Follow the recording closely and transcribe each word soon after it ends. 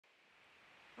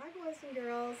boys and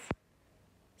girls.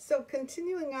 So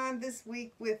continuing on this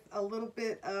week with a little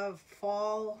bit of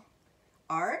fall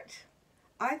art,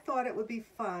 I thought it would be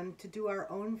fun to do our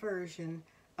own version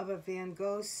of a Van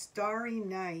Gogh Starry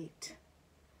Night.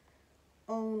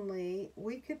 Only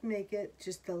we could make it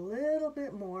just a little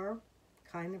bit more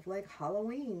kind of like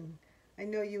Halloween. I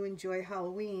know you enjoy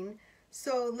Halloween,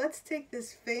 so let's take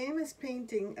this famous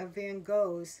painting of Van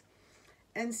Gogh's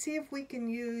and see if we can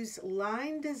use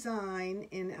line design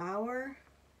in our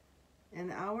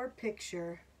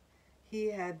picture. He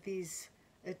had these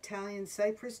Italian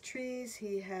cypress trees.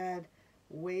 He had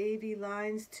wavy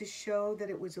lines to show that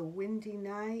it was a windy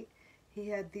night. He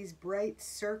had these bright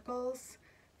circles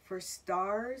for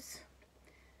stars.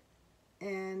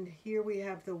 And here we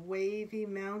have the wavy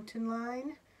mountain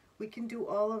line. We can do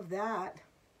all of that.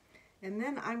 And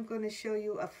then I'm going to show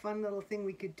you a fun little thing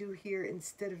we could do here.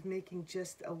 Instead of making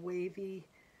just a wavy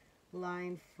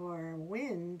line for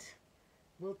wind,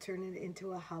 we'll turn it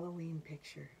into a Halloween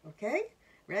picture. Okay?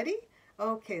 Ready?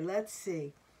 Okay, let's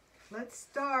see. Let's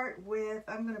start with,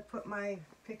 I'm going to put my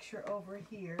picture over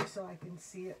here so I can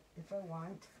see it if I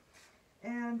want.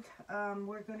 And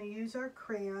we're going to use our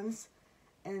crayons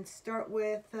and start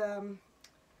with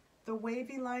the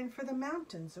wavy line for the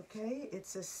mountains, okay?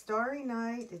 It's a starry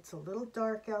night. It's a little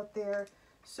dark out there.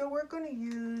 So we're going to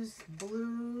use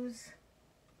blues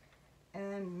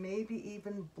and maybe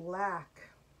even black,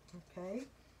 okay?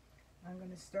 I'm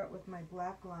going to start with my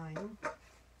black line.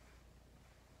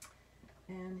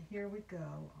 And here we go,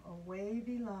 a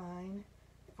wavy line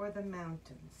for the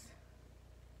mountains.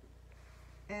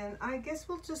 And I guess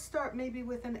we'll just start maybe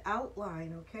with an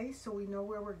outline, okay? So we know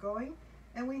where we're going.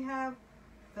 And we have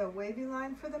the wavy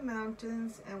line for the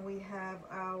mountains, and we have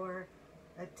our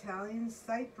Italian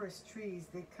cypress trees.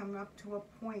 They come up to a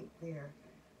point there.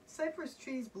 Cypress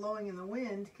trees blowing in the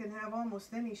wind can have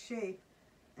almost any shape,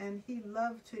 and he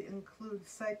loved to include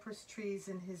cypress trees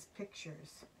in his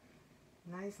pictures.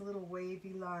 Nice little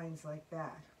wavy lines like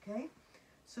that, okay?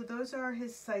 So those are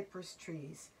his cypress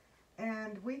trees.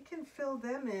 And we can fill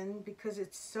them in, because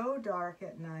it's so dark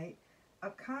at night, a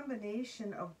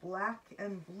combination of black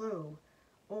and blue,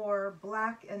 or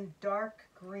black and dark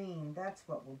green. That's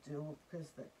what we'll do, because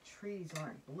the trees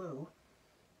aren't blue.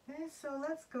 Okay, so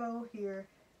let's go here,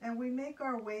 and we make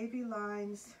our wavy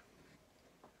lines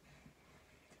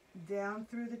down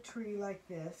through the tree like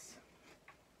this.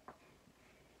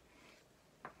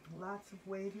 Lots of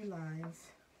wavy lines.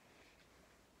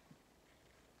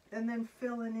 And then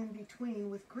fill in between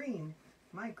with green.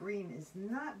 My green is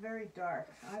not very dark.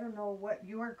 I don't know what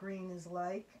your green is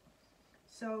like.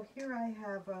 So here I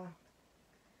have,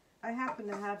 I happen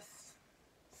to have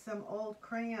some old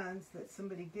crayons that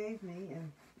somebody gave me,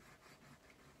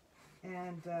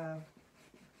 and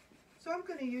so I'm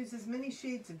going to use as many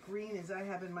shades of green as I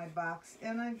have in my box,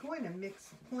 and I'm going to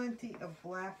mix plenty of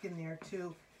black in there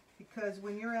too, because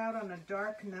when you're out on a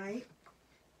dark night,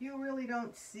 you really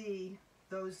don't see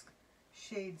those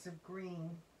shades of green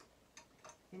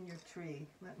in your tree.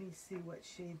 Let me see what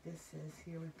shade this is.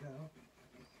 Here we go.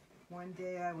 One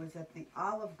day I was at the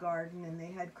Olive Garden, and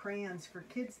they had crayons for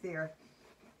kids there.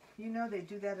 You know they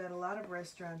do that at a lot of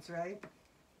restaurants, right?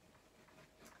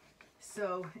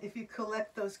 So if you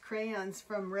collect those crayons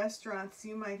from restaurants,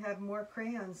 you might have more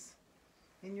crayons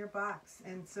in your box,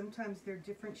 and sometimes they're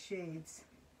different shades.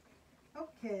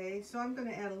 Okay, so I'm going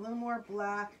to add a little more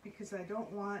black because I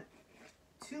don't want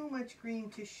too much green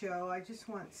to show. I just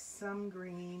want some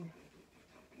green.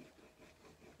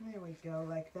 There we go,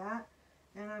 like that.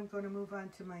 And I'm going to move on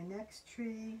to my next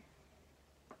tree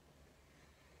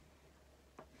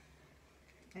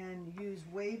and use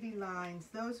wavy lines.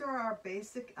 Those are our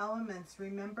basic elements.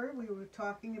 Remember, we were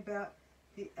talking about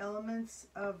the elements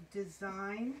of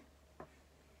design,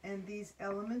 and these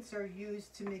elements are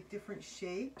used to make different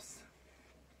shapes.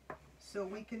 So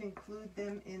we can include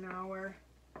them in our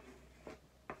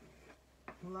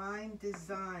line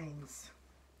designs.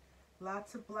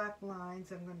 Lots of black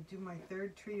lines. I'm going to do my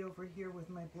third tree over here with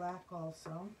my black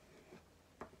also.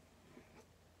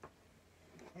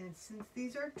 And since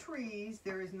these are trees,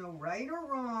 there is no right or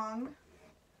wrong,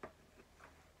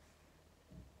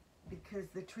 because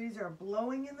the trees are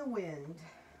blowing in the wind.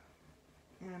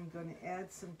 And I'm going to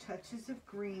add some touches of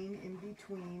green in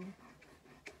between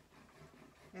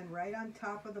and right on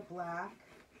top of the black.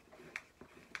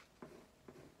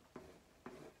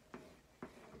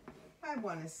 I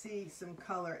want to see some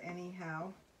color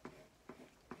anyhow,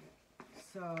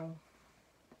 so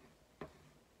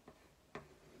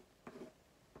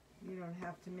you don't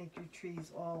have to make your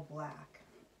trees all black.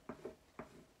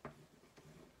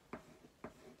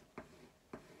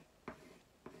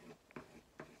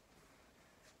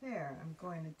 There, I'm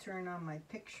going to turn on my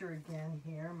picture again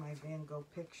here. My Van Gogh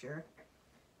picture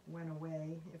went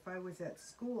away. If I was at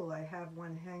school, I have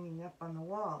one hanging up on the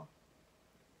wall.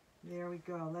 There we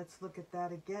go. Let's look at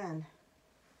that again.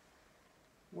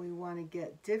 We want to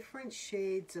get different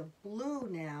shades of blue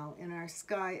now in our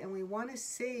sky, and we want to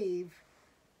save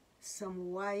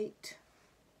some white.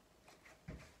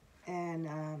 And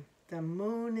the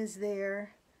moon is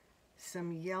there,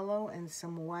 some yellow and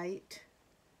some white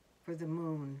for the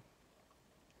moon.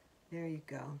 There you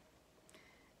go.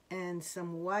 And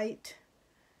some white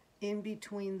in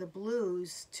between the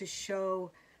blues to show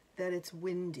that it's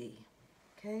windy.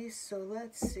 Okay, so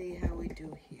let's see how we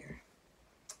do here.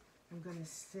 I'm going to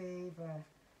save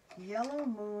a yellow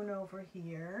moon over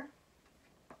here,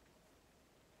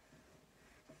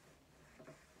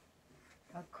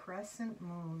 a crescent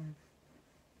moon,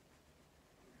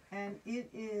 and it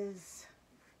is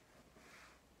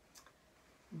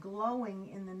glowing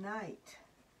in the night.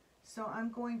 So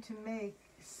I'm going to make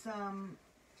some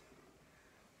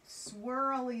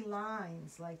swirly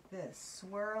lines like this,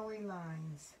 swirly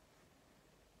lines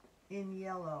in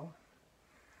yellow.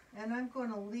 And I'm going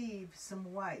to leave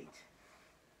some white.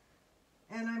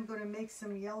 And I'm going to make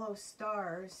some yellow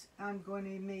stars. I'm going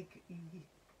to make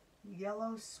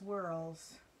yellow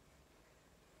swirls.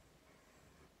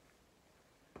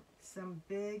 Some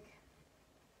big,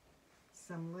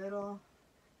 some little.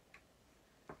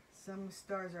 Some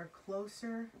stars are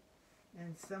closer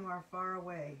and some are far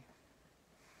away.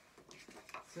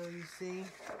 So you see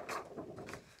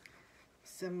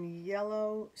some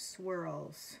yellow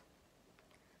swirls.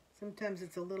 Sometimes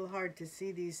it's a little hard to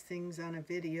see these things on a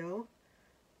video.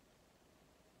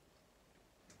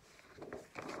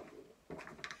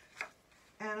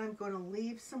 And I'm going to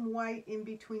leave some white in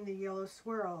between the yellow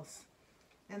swirls.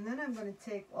 And then I'm going to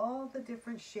take all the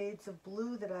different shades of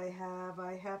blue that I have.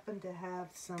 I happen to have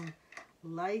some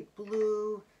light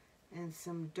blue and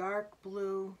some dark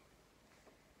blue.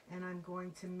 And I'm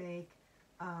going to make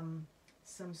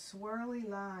some swirly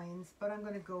lines, but I'm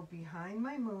going to go behind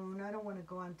my moon. I don't want to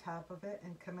go on top of it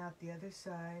and come out the other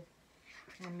side,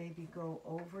 and maybe go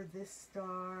over this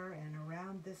star and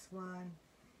around this one.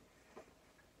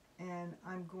 And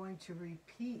I'm going to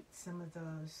repeat some of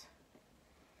those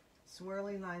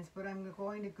swirly lines, but I'm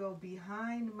going to go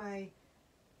behind my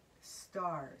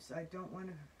stars. I don't want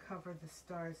to cover the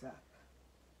stars up.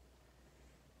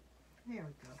 There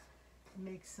we go.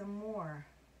 Make some more.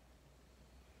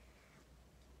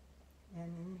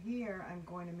 And in here, I'm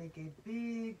going to make a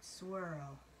big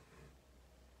swirl.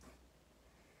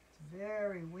 It's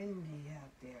very windy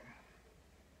out there.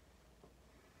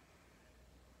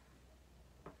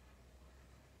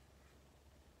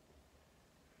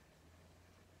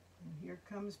 And here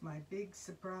comes my big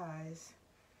surprise.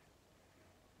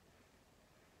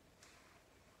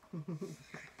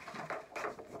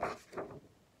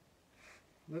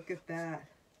 Look at that.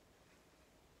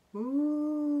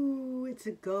 Ooh, it's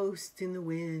a ghost in the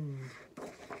wind.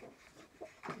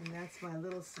 And that's my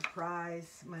little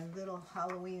surprise, my little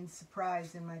Halloween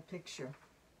surprise in my picture.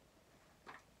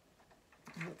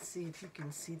 Let's see if you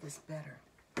can see this better.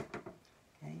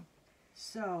 Okay,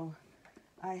 so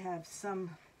I have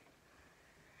some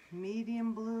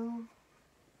medium blue,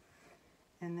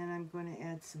 and then I'm going to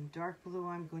add some dark blue.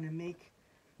 I'm going to make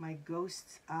my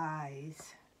ghost's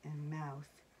eyes and mouth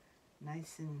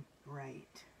nice and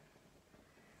bright.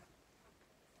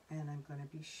 And I'm going to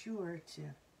be sure to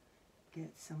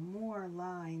get some more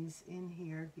lines in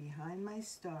here behind my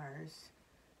stars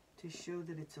to show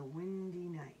that it's a windy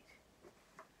night.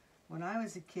 When I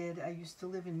was a kid, I used to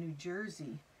live in New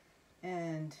Jersey,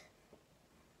 and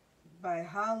by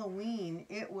Halloween,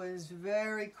 it was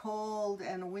very cold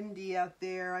and windy out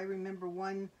there. I remember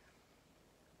one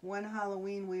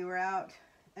Halloween we were out,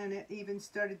 and it even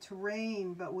started to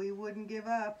rain, but we wouldn't give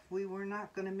up. We were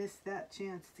not going to miss that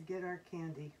chance to get our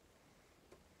candy.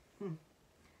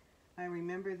 I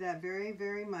remember that very,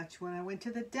 very much when I went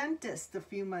to the dentist a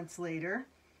few months later,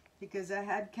 because I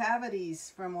had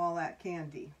cavities from all that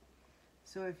candy.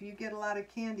 So if you get a lot of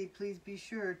candy, please be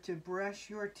sure to brush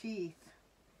your teeth.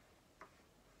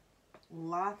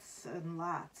 Lots and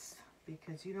lots,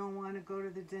 because you don't want to go to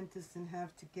the dentist and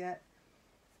have to get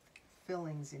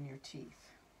fillings in your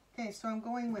teeth. Okay, so I'm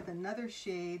going with another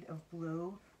shade of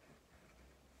blue,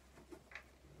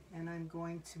 and I'm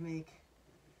going to make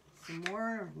some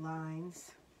more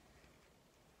lines.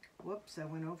 Whoops, I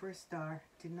went over a star.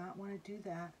 Did not want to do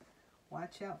that.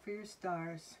 Watch out for your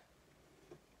stars.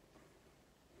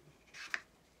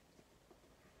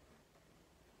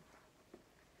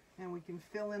 And we can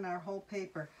fill in our whole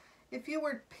paper. If you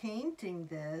were painting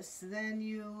this, then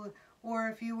you Or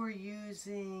if you were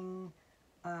using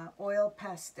oil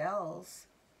pastels,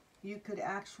 you could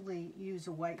actually use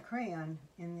a white crayon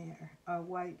in there, a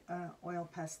white oil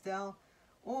pastel.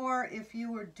 Or if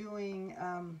you were doing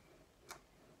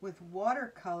with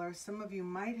watercolor, some of you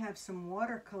might have some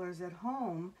watercolors at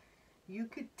home, you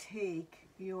could take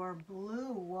your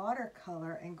blue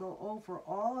watercolor and go over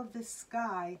all of the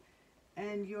sky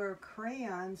and your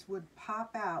crayons would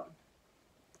pop out.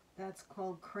 That's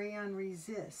called crayon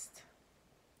resist.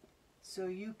 So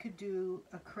you could do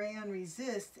a crayon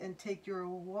resist and take your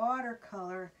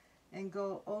watercolor and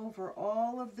go over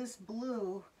all of this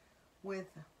blue with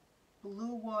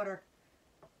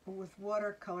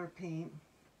watercolor paint,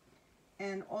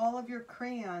 and all of your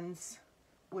crayons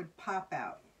would pop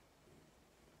out.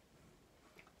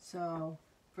 So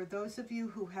for those of you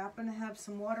who happen to have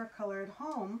some watercolor at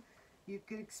home, you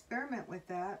could experiment with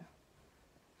that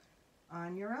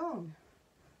on your own.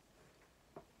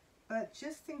 But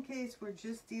just in case we're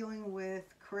just dealing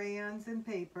with crayons and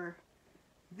paper,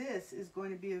 this is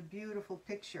going to be a beautiful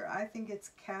picture. I think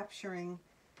it's capturing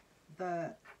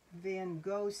the Van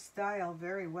Gogh style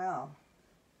very well.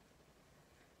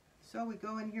 So we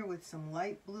go in here with some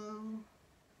light blue,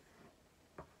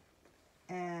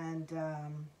 and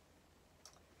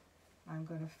I'm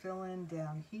going to fill in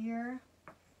down here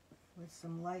with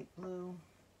some light blue.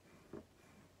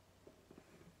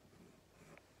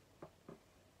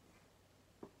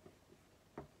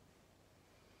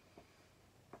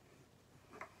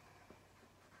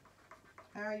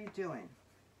 How are you doing?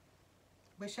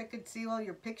 Wish I could see all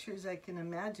your pictures. I can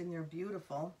imagine they're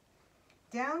beautiful.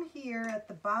 Down here at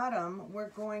the bottom, we're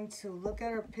going to look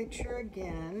at our picture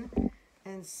again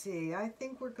and see. I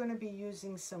think we're going to be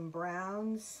using some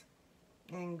browns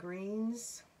and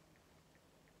greens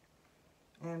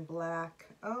and black.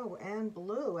 Oh, and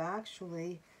blue,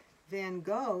 actually. Van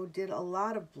Gogh did a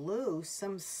lot of blue,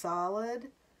 some solid,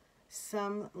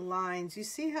 some lines. You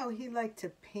see how he liked to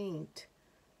paint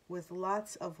with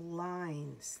lots of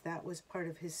lines. That was part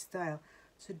of his style.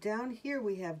 So down here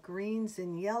we have greens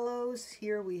and yellows.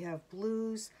 Here we have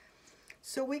blues.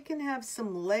 So we can have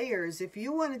some layers. If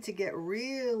you wanted to get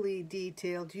really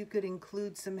detailed, you could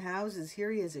include some houses. Here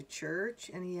he has a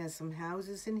church and he has some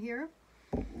houses in here.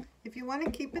 If you want to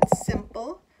keep it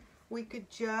simple, we could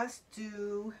just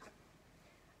do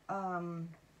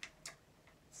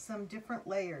some different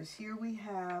layers. Here we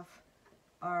have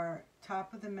our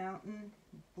top of the mountain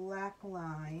black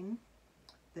line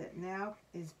that now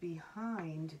is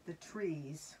behind the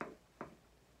trees.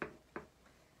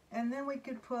 And then we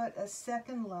could put a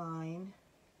second line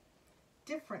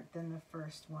different than the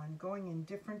first one, going in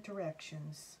different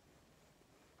directions.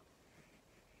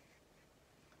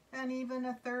 And even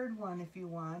a third one if you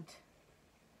want.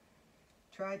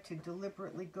 Try to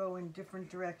deliberately go in different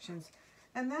directions.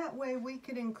 And that way we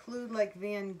could include, like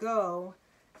Van Gogh,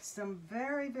 some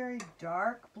very, very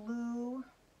dark blue.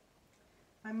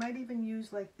 I might even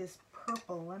use like this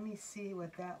purple. Let me see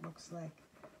what that looks like.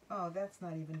 Oh, that's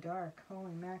not even dark.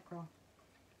 Holy mackerel.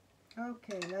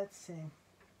 Okay, let's see.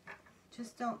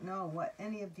 Just don't know what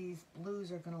any of these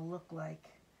blues are going to look like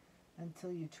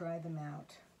until you try them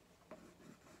out.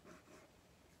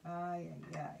 Ay,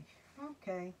 ay, ay.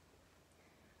 Okay.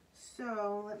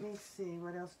 So, let me see.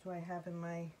 What else do I have in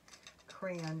my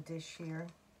crayon dish here?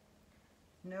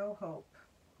 No hope.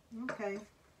 Okay.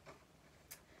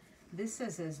 This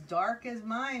is as dark as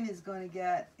mine is going to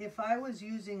get. If I was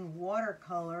using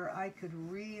watercolor, I could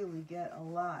really get a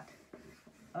lot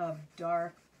of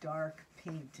dark, dark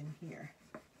paint in here.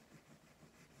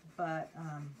 But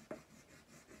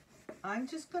I'm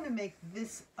just going to make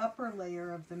this upper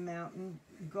layer of the mountain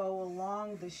go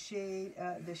along the shape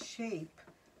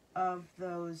of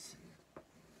those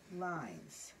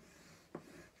lines.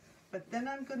 But then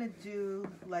I'm going to do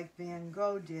like Van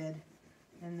Gogh did.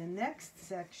 In the next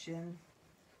section,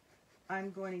 I'm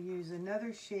going to use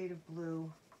another shade of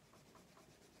blue.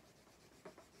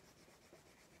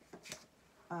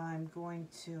 I'm going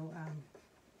to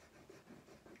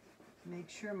make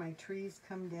sure my trees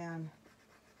come down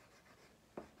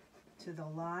to the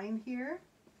line here.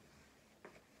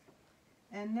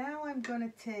 And now I'm going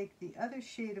to take the other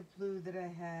shade of blue that I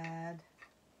had,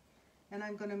 and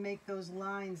I'm going to make those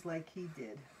lines like he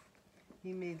did.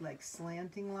 He made like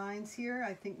slanting lines here.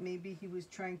 I think maybe he was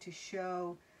trying to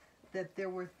show that there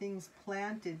were things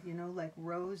planted, you know, like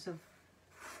rows of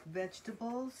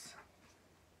vegetables.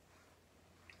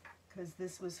 Because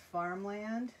this was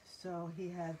farmland, so he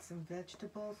had some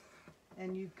vegetables.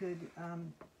 And you could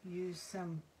use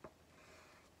some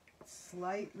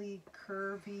slightly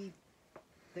curvy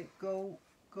that go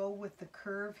with the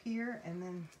curve here, and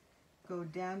then go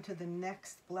down to the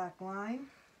next black line.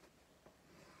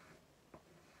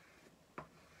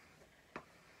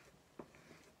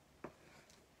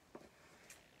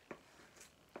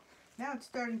 Now it's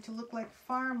starting to look like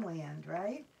farmland,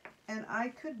 right? And I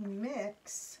could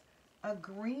mix a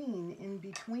green in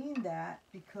between that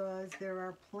because there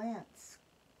are plants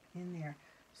in there.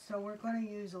 So we're going to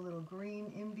use a little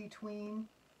green in between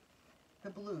the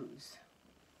blues.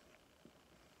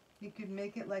 You could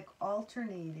make it like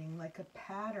alternating, like a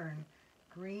pattern.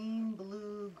 Green,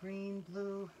 blue, green,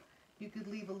 blue. You could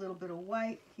leave a little bit of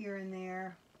white here and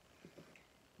there.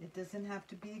 It doesn't have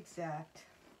to be exact.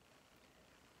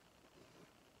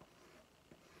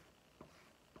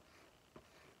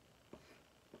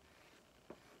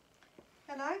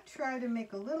 And I try to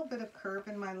make a little bit of curve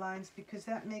in my lines because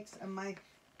that makes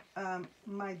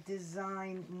my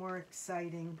design more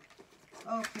exciting.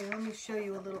 Okay, let me show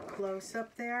you a little close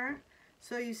up there.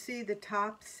 So you see the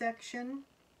top section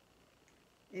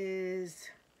is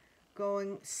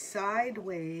going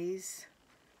sideways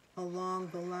along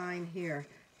the line here,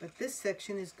 but this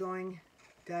section is going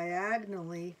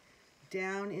diagonally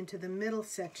down into the middle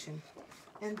section.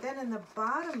 And then in the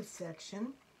bottom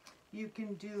section, you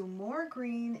can do more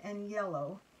green and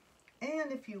yellow.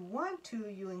 And if you want to,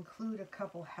 you include a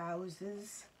couple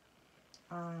houses.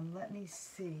 Let me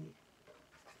see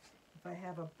if I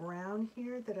have a brown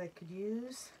here that I could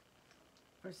use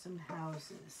for some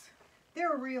houses.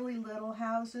 They're really little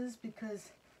houses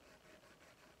because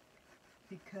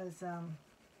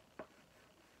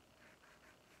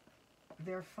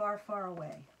they're far, far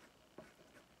away.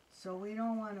 So we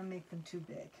don't want to make them too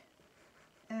big.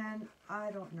 And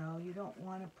I don't know, you don't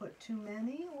want to put too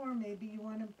many, or maybe you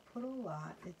want to put a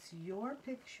lot. It's your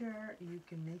picture. You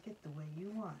can make it the way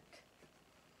you want.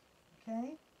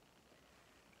 Okay?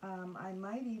 I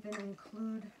might even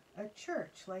include a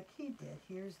church like he did.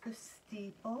 Here's the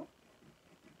steeple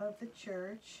of the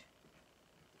church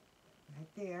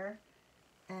right there.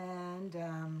 And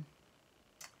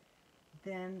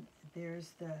then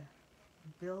there's the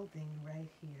building right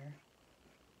here.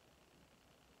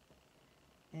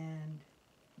 And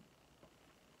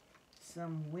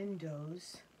some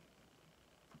windows.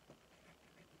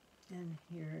 And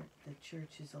here the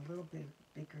church is a little bit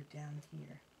bigger down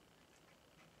here.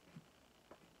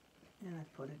 And I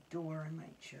put a door in my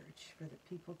church for the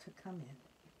people to come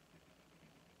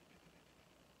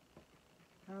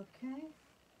in. Okay,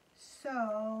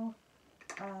 so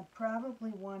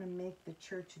probably want to make the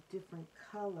church a different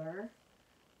color.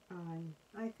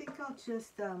 I think I'll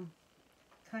just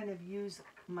kind of use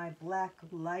my black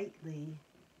lightly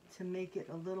to make it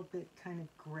a little bit kind of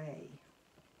gray.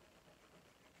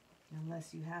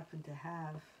 Unless you happen to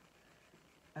have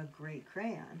a gray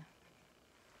crayon.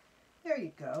 There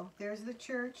you go. There's the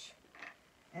church.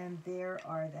 And there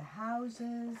are the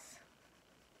houses.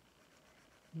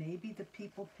 Maybe the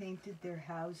people painted their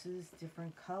houses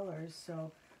different colors,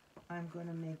 so I'm going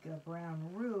to make a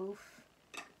brown roof.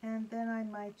 And then I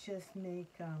might just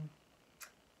make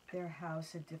their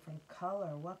house a different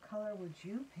color. What color would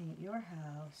you paint your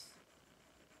house?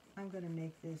 I'm going to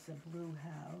make this a blue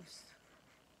house.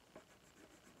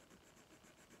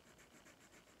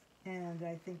 And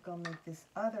I think I'll make this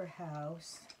other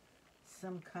house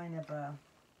some kind of a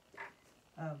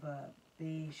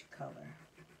beige color.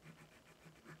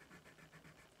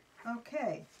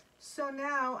 Okay, so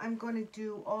now I'm going to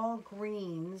do all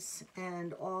greens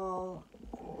and all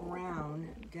brown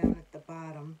down at the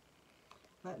bottom.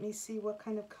 Let me see what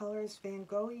kind of colors Van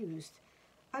Gogh used.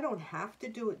 I don't have to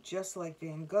do it just like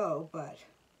Van Gogh, but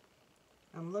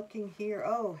I'm looking here.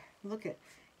 Oh, look at,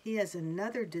 he has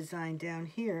another design down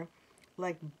here,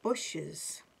 like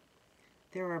bushes.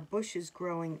 There are bushes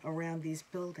growing around these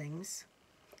buildings.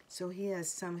 So he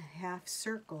has some half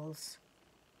circles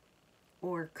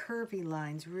or curvy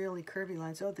lines, really curvy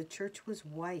lines. Oh, the church was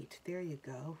white. There you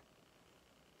go.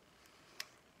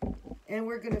 And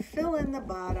we're going to fill in the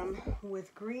bottom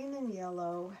with green and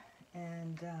yellow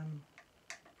and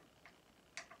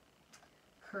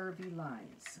curvy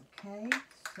lines. Okay,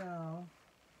 so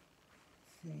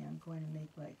let's see, I'm going to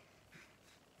make like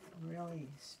really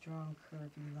strong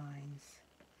curvy lines.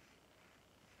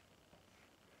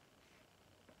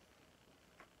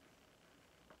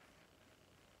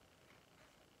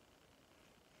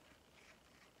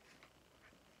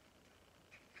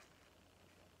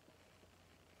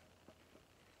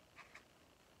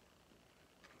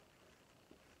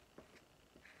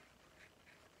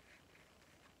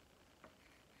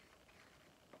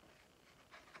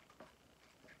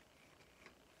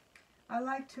 I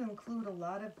like to include a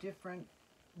lot of different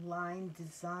line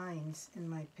designs in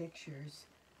my pictures.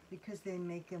 because they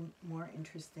make them more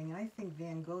interesting. I think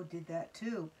Van Gogh did that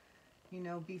too. You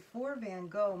know, before Van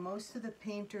Gogh, most of the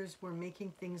painters were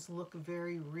making things look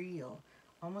very real,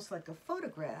 almost like a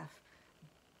photograph.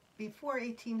 Before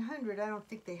 1800, I don't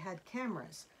think they had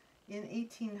cameras. In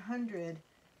 1800,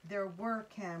 there were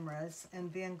cameras,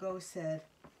 and Van Gogh said,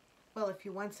 well, if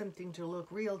you want something to look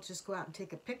real, just go out and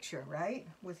take a picture, right,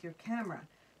 with your camera.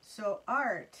 So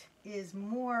art is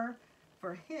more,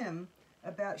 for him,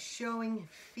 about showing,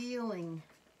 feeling.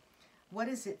 What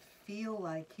does it feel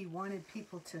like? He wanted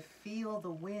people to feel the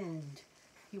wind.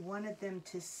 He wanted them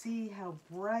to see how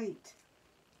bright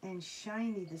and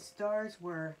shiny the stars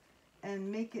were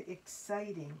and make it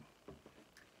exciting.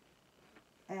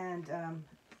 And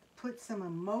put some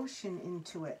emotion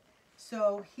into it.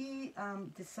 So he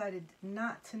decided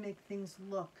not to make things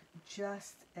look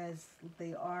just as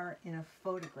they are in a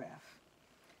photograph.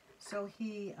 So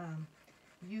he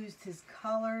used his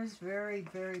colors very,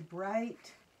 very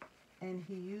bright, and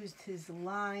he used his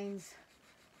lines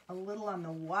a little on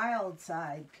the wild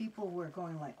side. People were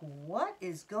going like, what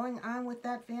is going on with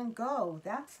that Van Gogh?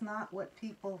 That's not what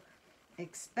people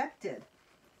expected.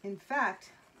 In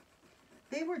fact,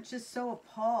 they were just so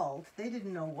appalled. They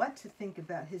didn't know what to think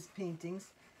about his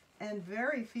paintings, and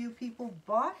very few people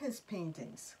bought his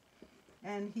paintings.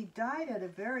 And he died at a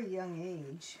very young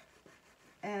age.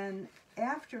 And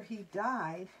after he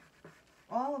died,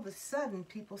 all of a sudden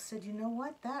people said, you know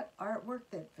what, that artwork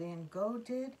that Van Gogh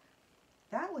did,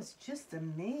 that was just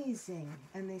amazing.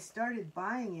 And they started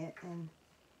buying it, and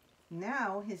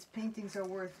now his paintings are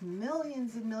worth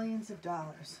millions and millions of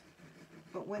dollars.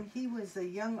 But when he was a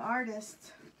young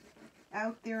artist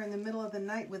out there in the middle of the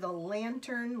night with a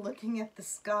lantern looking at the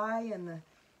sky and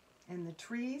the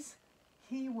trees,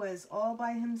 he was all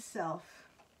by himself,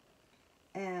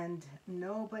 and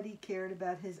nobody cared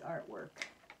about his artwork.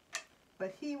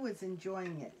 But he was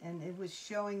enjoying it, and it was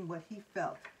showing what he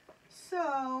felt.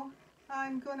 So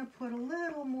I'm going to put a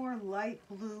little more light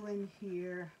blue in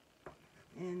here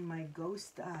in my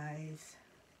ghost eyes,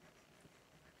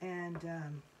 and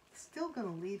still going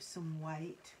to leave some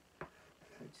white.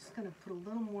 So just going to put a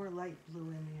little more light blue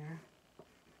in there.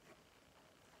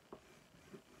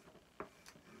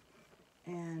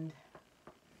 And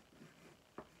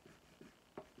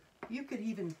you could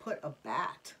even put a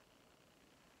bat.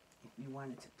 If you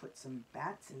wanted to put some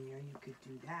bats in there, you could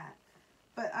do that.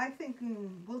 But I think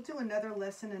we'll do another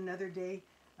lesson another day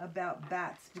about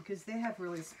bats, because they have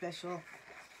really special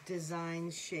design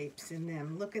shapes in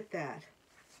them. Look at that.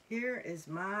 Here is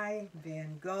my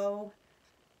Van Gogh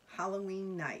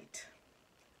Halloween night.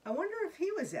 I wonder if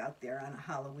he was out there on a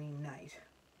Halloween night.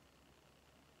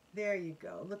 There you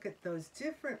go. Look at those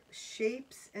different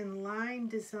shapes and line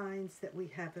designs that we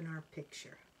have in our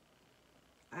picture.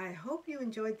 I hope you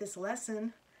enjoyed this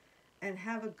lesson, and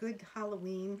have a good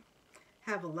Halloween.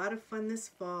 Have a lot of fun this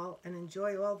fall, and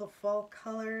enjoy all the fall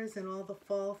colors and all the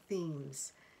fall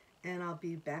themes. And I'll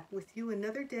be back with you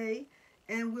another day,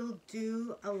 and we'll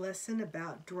do a lesson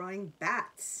about drawing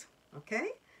bats. Okay?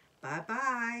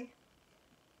 Bye-bye.